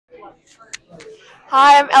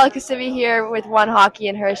Hi, I'm Ella Kasivi here with OneHockey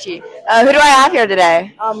in Hershey. Who do I have here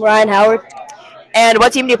today? I'm Ryan Howard, And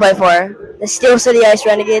what team do you play for? the Steel City Ice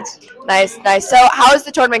Renegades. Nice, nice. So, how is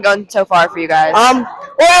the tournament going so far for you guys?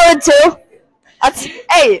 We're 0-2. That's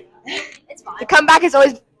hey, the comeback is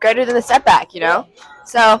always greater than the setback, you know.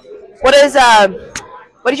 So, what is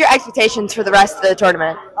your expectations for the rest of the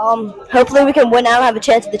tournament? Hopefully we can win out and have a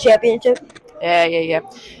chance at the championship. Yeah.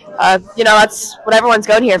 That's what everyone's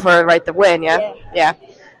going here for, right? The win, yeah. Yeah.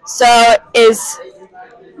 So,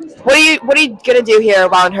 what are you gonna do here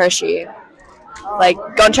while in Hershey? Like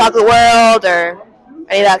go in Chocolate World or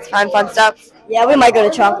any of that fun stuff? Yeah, we might go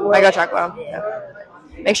to Chocolate World. I go Chocolate World. Yeah.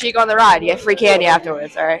 Make sure you go on the ride. You get free candy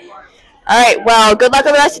afterwards. All right. All right. Well, good luck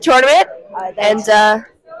on the rest of the tournament, All right, and thanks.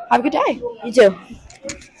 have a good day. You too.